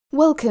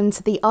Welcome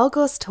to the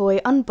Argos toy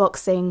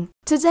unboxing.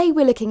 Today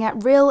we're looking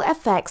at Real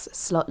FX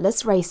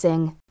slotless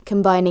racing,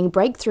 combining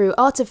breakthrough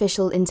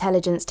artificial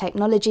intelligence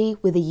technology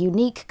with a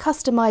unique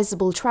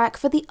customizable track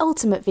for the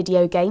ultimate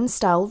video game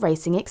style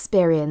racing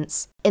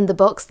experience. In the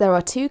box there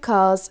are 2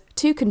 cars,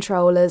 2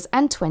 controllers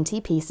and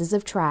 20 pieces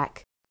of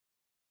track.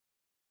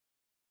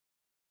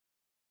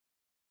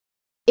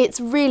 It's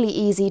really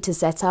easy to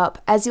set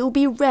up as you'll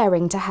be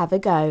raring to have a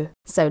go.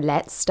 So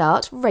let's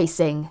start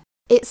racing.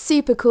 It's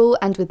super cool,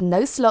 and with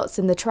no slots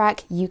in the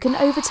track, you can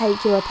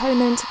overtake your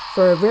opponent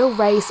for a real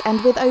race, and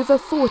with over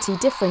 40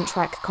 different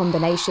track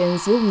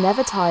combinations, you'll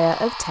never tire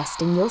of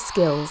testing your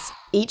skills.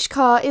 Each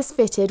car is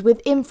fitted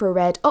with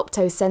infrared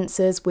opto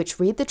sensors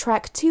which read the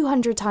track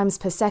 200 times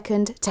per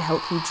second to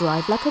help you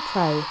drive like a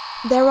pro.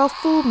 There are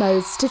 4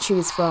 modes to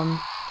choose from.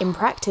 In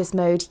practice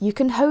mode, you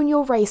can hone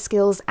your race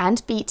skills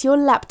and beat your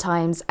lap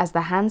times, as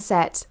the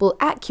handset will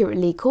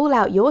accurately call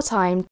out your time